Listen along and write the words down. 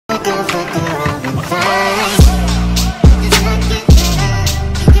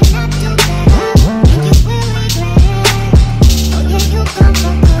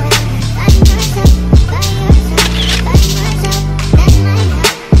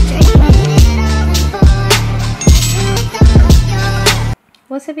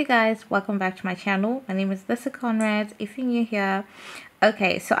what's up you guys, welcome back to my channel. My name is Conrads. If you're new here,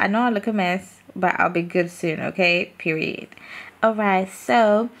 okay, so I know I look a mess, but I'll be good soon, okay, period. Alright,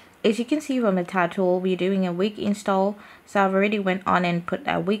 so as you can see from the title, we're doing a wig install. So I've already went on and put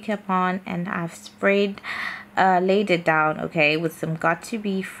a wig cap on, and I've laid it down, okay, with some got to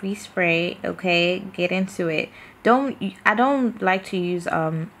be free spray. Okay, get into it. I don't like to use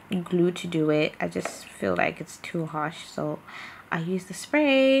glue to do it. I just feel like it's too harsh, so I use the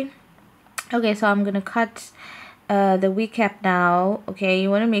spray. Okay, so I'm gonna cut the wig cap now. Okay, you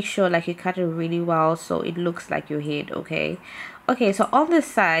want to make sure like you cut it really well so it looks like your head. Okay, so on the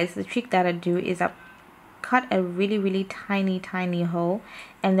sides, the trick that I do is I cut a really tiny hole,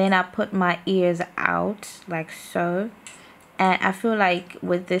 and then I put my ears out like so. And I feel like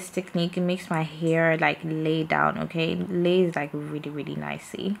with this technique, it makes my hair like lay down. Okay, it lays like really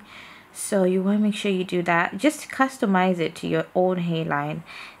nicely. So you want to make sure you do that. Just customize it to your own hairline,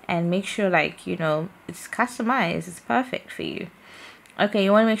 and make sure like, you know, it's customized, it's perfect for you. Okay,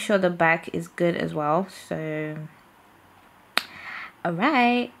 you want to make sure the back is good as well. So all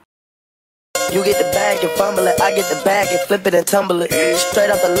right, you get the bag and fumble it, I get the bag and flip it and tumble it. Straight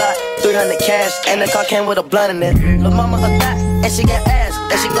off the lot, 300 cash, and the car came with a blunt in it. Lil' mama a thot, and she got ass,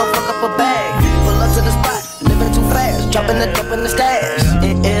 and she gon' fuck up a bag. Pull up to the spot, living too fast, dropping the stash.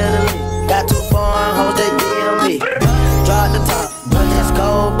 In Italy, got too far, hoes they DMV. Drop the top, but it's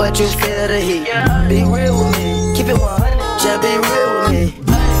cold, but you feel the heat. Be real with me, keep it 100, just be real with me.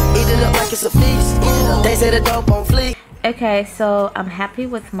 Eat it up like it's a feast, they say the dope on fleek. okay, so I'm happy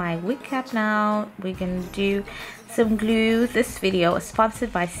with my wig cap now. We're gonna do some glue. This video is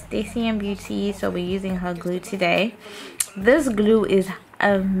sponsored by Stacy and Beauty, so we're using her glue today. This glue is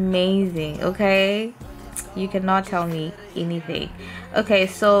amazing. Okay, you cannot tell me anything. Okay,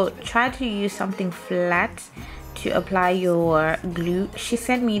 so try to use something flat to apply your glue. She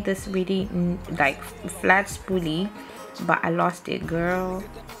sent me this really like flat spoolie, but I lost it, girl.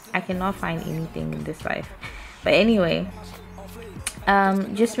 I cannot find anything in this life. But anyway,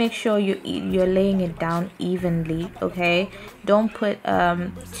 just make sure you're laying it down evenly. Okay, don't put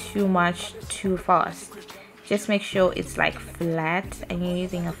too much too fast. Just make sure it's like flat, and you're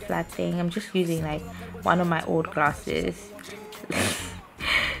using a flat thing. I'm just using like one of my old glasses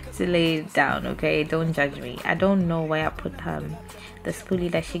to lay it down. Okay, don't judge me. I don't know where I put the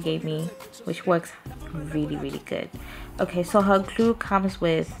spoolie that she gave me, which works really good. Okay, so her glue comes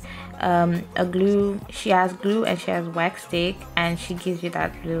with a glue. She has glue and she has wax stick, and she gives you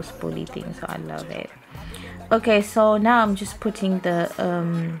that little spoolie thing, so I love it. Okay, so now I'm just putting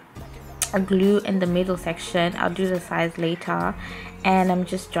the glue in the middle section. I'll do the sides later, and I'm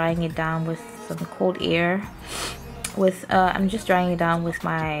just drying it down with some cold air. I'm just drying it down with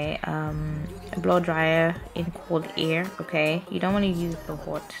my blow dryer in cold air. Okay, you don't want to use the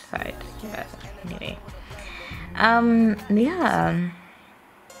hot side, but anyway, yeah.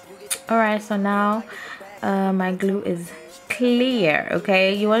 All right, so now my glue is clear.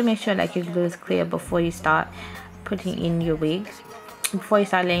 Okay, you want to make sure like your glue is clear before you start putting in your wig, before you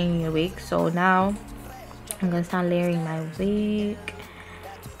start layering your wig. So now I'm gonna start layering my wig.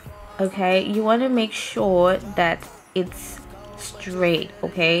 Okay, you want to make sure that it's straight.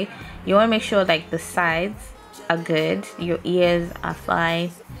 Okay, you want to make sure like the sides are good, your ears are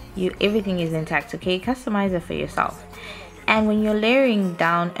fine, everything is intact. Okay, customize it for yourself. And when you're layering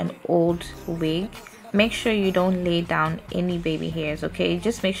down an old wig, make sure you don't lay down any baby hairs. Okay,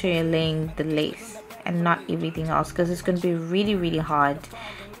 just make sure you're laying the lace and not everything else, because it's going to be really hard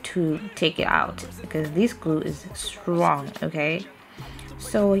to take it out, because this glue is strong. Okay,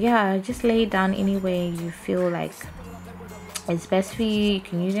 so yeah, just lay it down any way you feel like it's best for you. You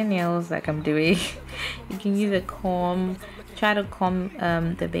can use your nails like I'm doing. You can use a comb, try to comb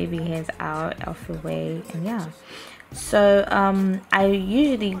the baby hairs out of the way. And yeah, so I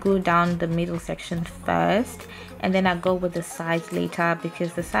usually glue down the middle section first, and then I go with the sides later,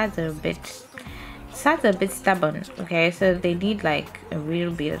 because the sides are a bit stubborn. Okay, so they need like a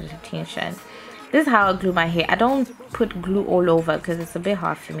little bit of attention. This is how I glue my hair. I don't put glue all over because it's a bit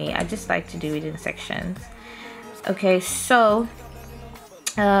hard for me. I just like to do it in sections. Okay, so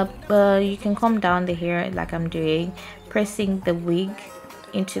you can comb down the hair like I'm doing, pressing the wig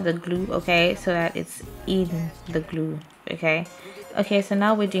into the glue. Okay, so that it's in the glue. Okay, so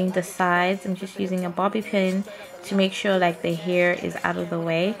now we're doing the sides. I'm just using a bobby pin to make sure like the hair is out of the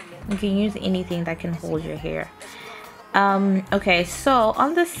way. You can use anything that can hold your hair. Okay, so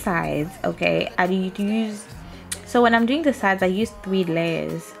on the sides, okay, so when I'm doing the sides, I use 3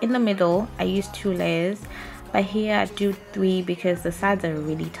 layers. In the middle, I use 2 layers. but here I do 3 because the sides are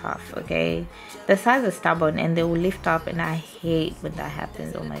really tough. Okay, the sides are stubborn and they will lift up, and I hate when that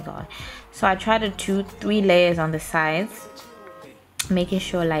happens. Oh my god. So I try to do 3 layers on the sides, making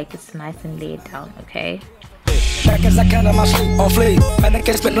sure like it's nice and laid down. Okay, back as I count on my sleep on fleek. Man, I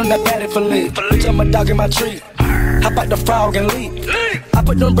can't spend on that patty for leave. I'm a dog in my tree. Hop out the frog and leap. I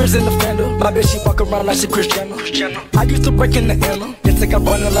put them bricks in the fender. My bitch, she walk around like she Cristiano. I used to break in the inner. They think I'm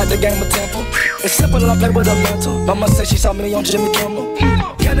running like the game of Temple. It's simple, I play with a mental. Mama said she saw me on Jimmy Kimmel.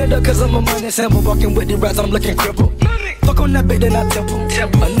 Canada, cause I'm a money symbol. Walking with the rats, I'm looking crippled. Fuck on that bitch, then I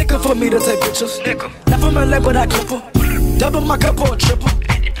temple. A nickel for me to take pictures. Not from LA, but I clip her. Double my cup or a triple.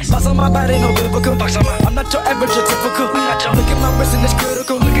 Box on my body, no biblical. I'm not your average or typical. Look at my wrist and it's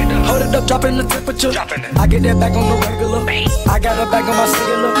critical. Hold it up, dropping the temperature. I get that back on the regular. I got a bag on my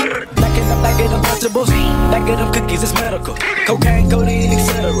cellular. Back in the bag of them vegetables. Back of them cookies, it's medical. Cocaine, codeine,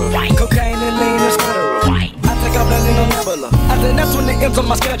 etc. Cocaine and lean, it's federal. I think I'm landing on Nebula. I think that's when the M's on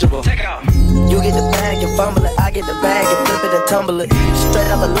my schedule. You get the bag, you fumble it. I get the bag, you flip it and tumble it.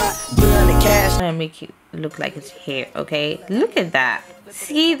 Straight up a lot, 300 cash. I'm gonna make it look like it's hair. Okay, look at that.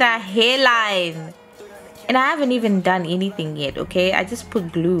 See that hairline? And I haven't even done anything yet. Okay, I just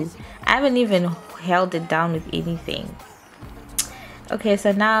put glue. I haven't even held it down with anything. Okay,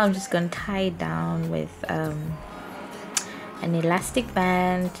 so now I'm just gonna tie it down with an elastic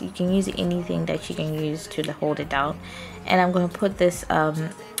band. You can use anything that you can use to hold it down. And I'm gonna put this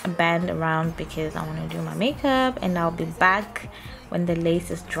band around because I want to do my makeup, and I'll be back when the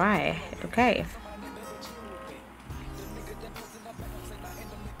lace is dry. Okay.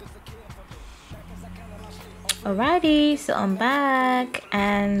 Alrighty, so I'm back,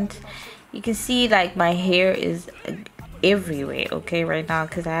 and you can see like my hair is everywhere, okay, right now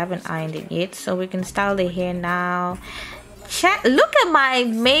because I haven't ironed it yet. So we can style the hair now. Chat, look at my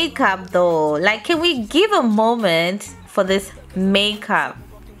makeup though. Like, can we give a moment for this makeup?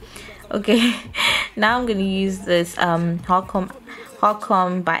 Okay, now I'm gonna use this hot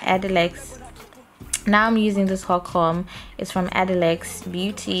comb by Adelex. Now I'm using this hot comb. It's from Adelex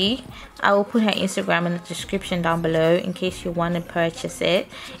Beauty. I will put her Instagram in the description down below in case you want to purchase it.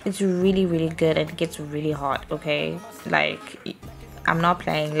 It's really good, and it gets really hot. Okay, like I'm not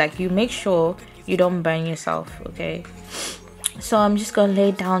playing. Like, you make sure you don't burn yourself. Okay, so I'm just gonna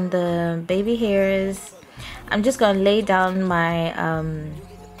lay down the baby hairs. I'm just gonna lay down my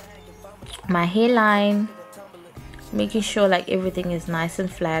my hairline, making sure like everything is nice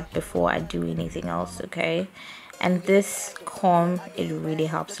and flat before I do anything else. Okay, and this comb, it really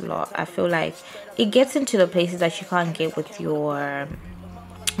helps a lot. I feel like it gets into the places that you can't get with your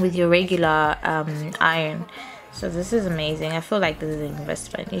regular iron. So this is amazing. I feel like this is an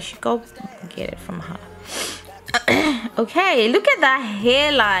investment. You should go get it from her. Okay, look at that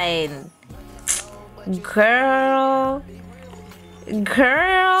hairline, girl.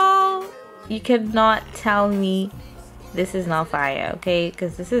 You cannot tell me this is not fire, okay?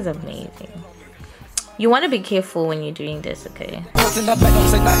 Because this is amazing. You want to be careful when you're doing this, okay?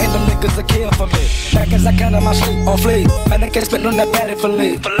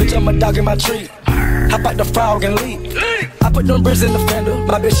 Hop out the frog and leap. I put them bricks in the fender.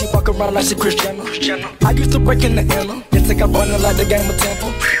 My bitch, she walk around like she Cristiano. I used to break in the inner. They think I'm running like the game of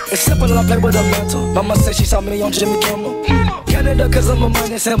Temple. It's simple, I play with a mental. Mama said she saw me on Jimmy Kimmel. Canada, cause I'm a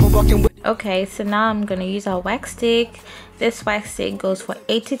money symbol. Walking with. Okay, so now I'm gonna use our wax stick. This wax stick goes for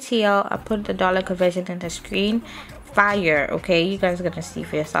 80 TL. I put the dollar conversion in the screen. Fire, okay? You guys are gonna see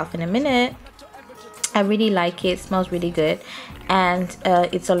for yourself in a minute. I really like it. It smells really good, and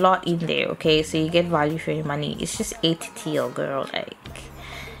it's a lot in there, okay? So you get value for your money. It's just 80 TL, girl. Like,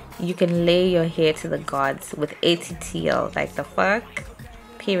 you can lay your hair to the gods with 80 TL. Like, the fuck,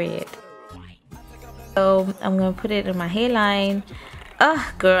 period. So I'm gonna put it in my hairline.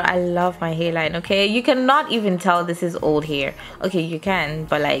 Girl, I love my hairline. Okay, you cannot even tell this is old hair. Okay, you can,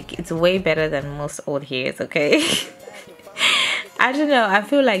 but like, it's way better than most old hairs. Okay. I don't know, I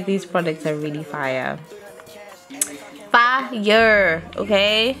feel like these products are really fire. Fire,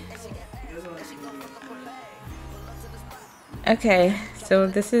 okay? Okay, so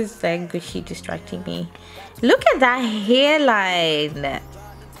this is like Gucci distracting me. Look at that hairline.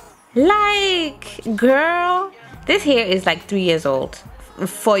 Like, girl, this hair is like 3 years old.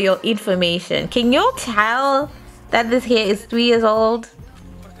 For your information, can you tell that this hair is 3 years old?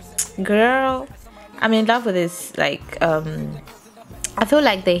 Girl, I'm in love with this. Like, I feel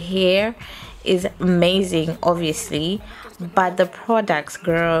like the hair is amazing, obviously, but the products,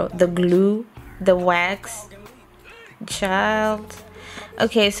 girl, the glue, the wax, child,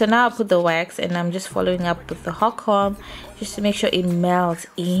 Okay, so now I put the wax and I'm just following up with the hot comb just to make sure it melts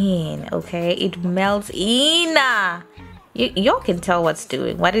in. Okay, it melts in. Y'all can tell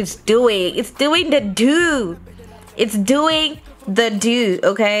what it's doing. It's doing the do. It's doing the do.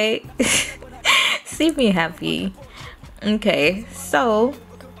 Okay. See me happy. Okay, so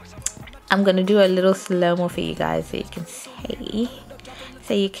I'm gonna do a little slow-mo for you guys so you can see.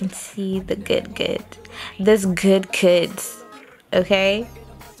 So you can see the good. This good. Okay?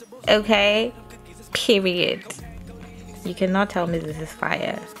 Okay? Period. You cannot tell me this is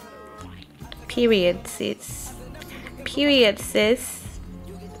fire. Period, sis. Period, sis.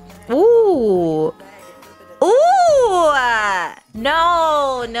 Ooh. Ooh.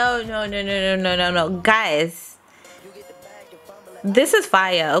 No. Guys. This is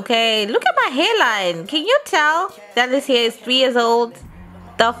fire, okay? Look at my hairline. Can you tell that this hair is 3 years old?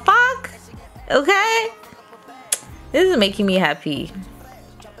 The fuck? Okay? This is making me happy.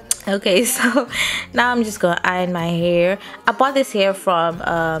 Okay, so now I'm just gonna iron my hair. I bought this hair from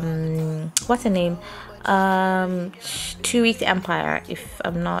what's her name? 2 Weeks Empire. If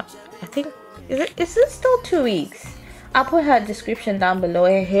I'm not, I think is this still 2 weeks? I'll put her description down below.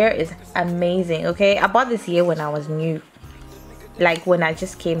 Her hair is amazing. Okay, I bought this hair when I was new, like when I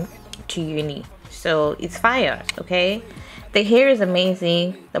just came to uni, so it's fire. Okay, the hair is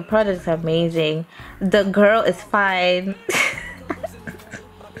amazing, the products are amazing, the girl is fine.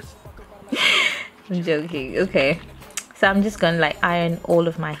 I'm joking. Okay, so I'm just gonna like iron all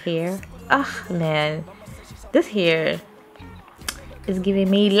of my hair. Oh man, this hair is giving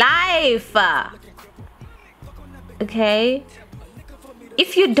me life. Okay,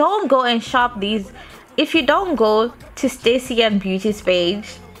 if you don't go and shop these, if you don't go to Stacy and Beauty's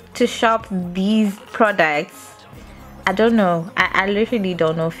page to shop these products, I don't know. I literally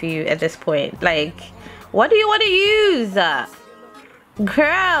don't know for you at this point. Like, what do you want to use?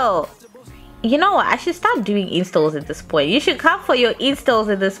 Girl, you know what? I should start doing installs at this point. You should come for your installs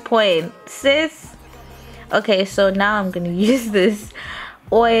at this point, sis. Okay, so now I'm gonna use this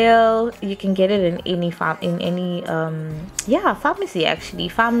oil. You can get it in any pharmacy, actually,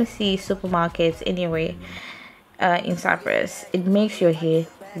 pharmacy, supermarkets, anywhere in Cyprus. It makes your hair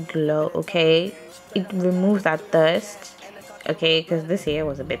glow. Okay, it removes that dust. Okay, because this hair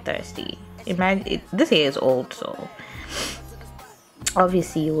was a bit thirsty. Imagine this hair is old, so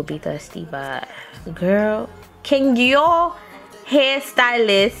obviously you will be thirsty. But girl, can your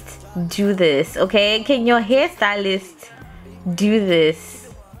hairstylist do this? Okay, can your hairstylist do this?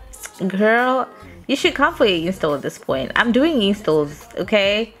 Girl, you should come for your install at this point. I'm doing installs.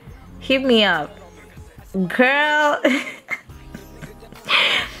 Okay, hit me up, girl.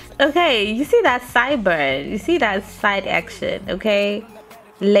 Okay, you see that sideburn, you see that side action. Okay,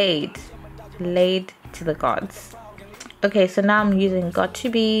 laid to the gods. Okay, so now I'm using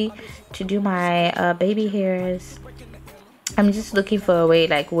Got2b to do my baby hairs. I'm just looking for a way,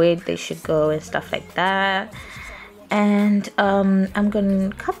 like where they should go and stuff like that. And I'm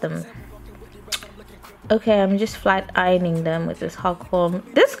gonna cut them. Okay, I'm just flat ironing them with this hot comb.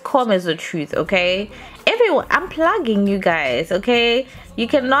 This comb is the truth. Okay, everyone, I'm plugging you guys. Okay, you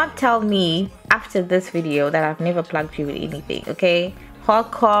cannot tell me after this video that I've never plugged you with anything. Okay,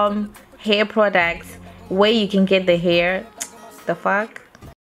 hot comb, hair products, where you can get the hair. The fuck.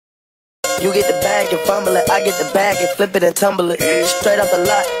 You get the bag and fumble it, I get the bag and flip it and tumble it. Straight off the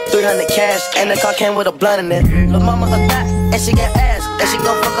lot, 300 cash, and the car came with a blunt in it. Lil' mama a thot, and she got ass, and she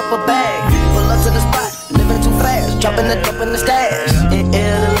gon' fuck up a bag. Pull up to the spot, living too fast, dropping the dope in the stash. In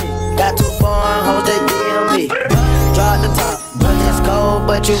Italy, got 2 foreign hoes that DM me. Drop the top, but it's cold,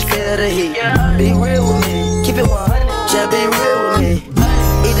 but you feel the heat. Be real with me, keep it 100, just be real with me.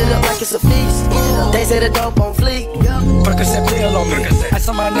 Eat it up like it's a feast. They say the dope on fleek. Percocet pill on me. I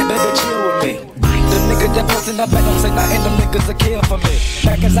saw my nigga that chill with me. The nigga that bustin' up back don't say nothing. Them niggas a kill for me.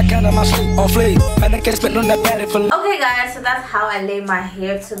 Back as I count on my sleep on fleek. Man, I can't spend on that patty for. Okay, guys, so that's how I lay my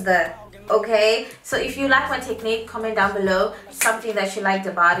hair to the. Okay, so if you like my technique, comment down below something that you liked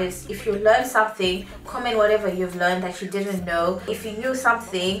about it. If you learned something, comment whatever you've learned that you didn't know. If you knew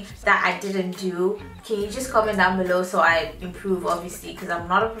something that I didn't do, can you just comment down below so I improve, obviously, because I'm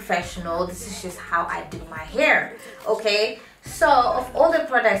not a professional. This is just how I do my hair. Okay, so of all the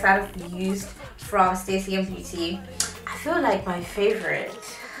products that I've used from Stacy and Beauty, I feel like my favorite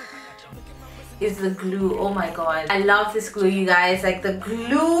is the glue. Oh my god, I love this glue, you guys. Like the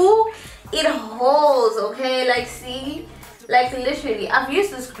glue, it holds. Okay, like see, like literally I've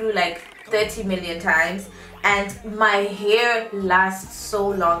used this glue like 30 million times and my hair lasts so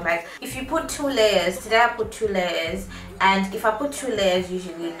long. Like if you put 2 layers, today I put 2 layers and if I put 2 layers,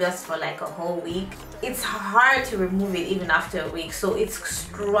 usually it lasts for like a whole week. It's hard to remove it even after a week, so it's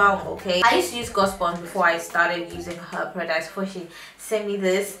strong. Okay, I used to use Ghost Bond before I started using her products, before she sent me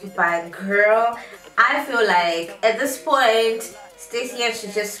this, but girl, I feel like at this point Stacey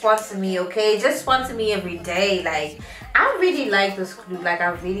should just sponsor me. Okay, just sponsor me every day. Like, I really like this glue. Like, I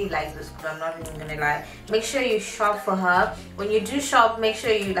really like this glue. I'm not even gonna lie. Make sure you shop for her. When you do shop, make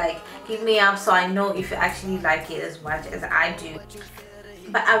sure you like hit me up so I know if you actually like it as much as I do.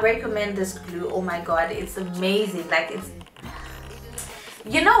 But I recommend this glue. Oh my god, it's amazing. Like, it's,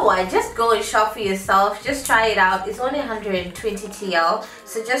 you know what, just go and shop for yourself. Just try it out. It's only 120 TL,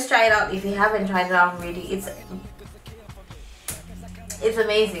 so just try it out if you haven't tried it out already. It's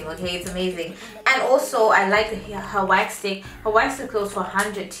amazing. Okay, it's amazing. And also I like her wax stick. Her wax stick goes for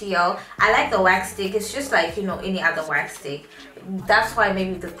 100 TL. I like the wax stick. It's just like, you know, any other wax stick. That's why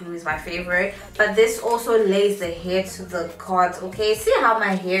maybe the glue is my favorite. But this also lays the hair to the cards. Okay, see how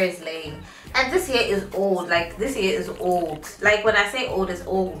my hair is laying. And this hair is old. Like, this hair is old. Like, when I say old, it's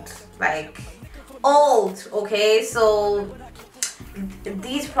old. Like, old. Okay, so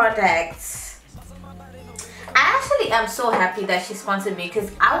these products, I actually am so happy that she sponsored me,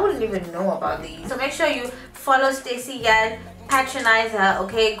 because I wouldn't even know about these. So make sure you follow Stacey Jen, patronize her.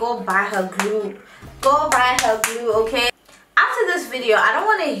 Okay, go buy her glue. Go buy her glue. Okay, after this video, I don't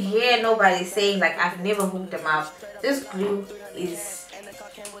want to hear nobody saying like I've never hooked them up. This glue is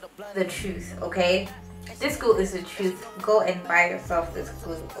the truth. Okay, this glue is the truth. Go and buy yourself this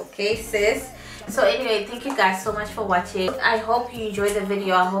glue. Okay, sis. So anyway, thank you guys so much for watching. I hope you enjoyed the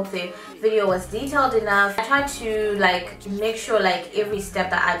video. I hope the video was detailed enough. I try to like make sure like every step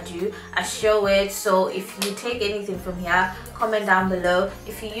that I do, I show it. So if you take anything from here, comment down below.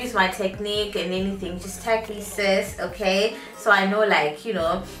 If you use my technique and anything, just tag me, sis. Okay, so I know, like, you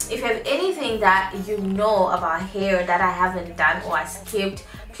know, if you have anything that you know about hair that I haven't done or I skipped,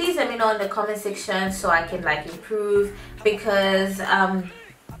 please let me know in the comment section so I can like improve, because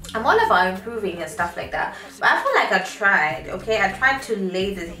I'm all about improving and stuff like that. But I feel like I tried. Okay, I tried to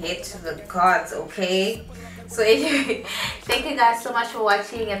lay the hair to the gods. Okay, so anyway, thank you guys so much for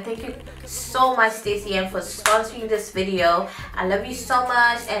watching, and thank you so much Stacey for sponsoring this video. I love you so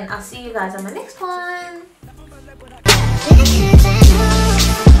much, and I'll see you guys on the next one.